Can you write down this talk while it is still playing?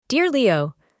Dear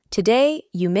Leo, today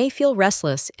you may feel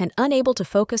restless and unable to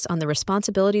focus on the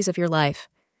responsibilities of your life.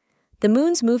 The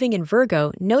moon's moving in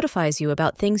Virgo notifies you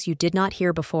about things you did not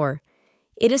hear before.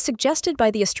 It is suggested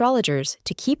by the astrologers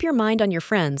to keep your mind on your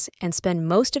friends and spend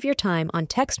most of your time on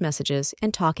text messages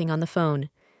and talking on the phone.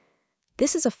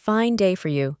 This is a fine day for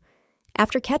you.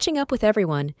 After catching up with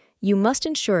everyone, you must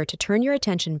ensure to turn your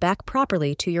attention back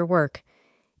properly to your work.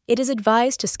 It is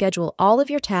advised to schedule all of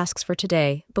your tasks for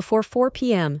today before 4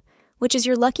 p.m., which is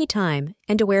your lucky time,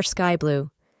 and to wear sky blue.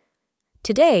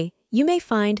 Today, you may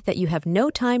find that you have no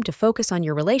time to focus on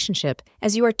your relationship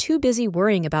as you are too busy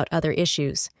worrying about other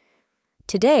issues.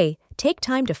 Today, take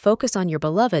time to focus on your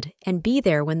beloved and be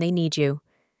there when they need you.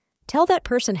 Tell that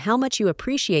person how much you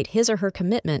appreciate his or her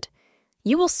commitment.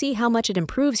 You will see how much it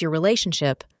improves your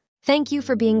relationship. Thank you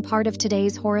for being part of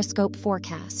today's horoscope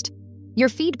forecast. Your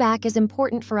feedback is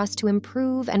important for us to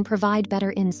improve and provide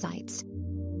better insights.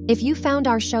 If you found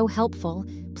our show helpful,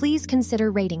 please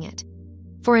consider rating it.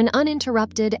 For an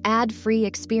uninterrupted, ad-free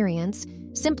experience,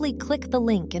 simply click the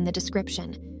link in the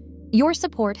description. Your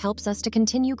support helps us to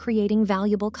continue creating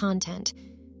valuable content.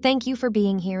 Thank you for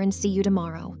being here and see you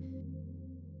tomorrow.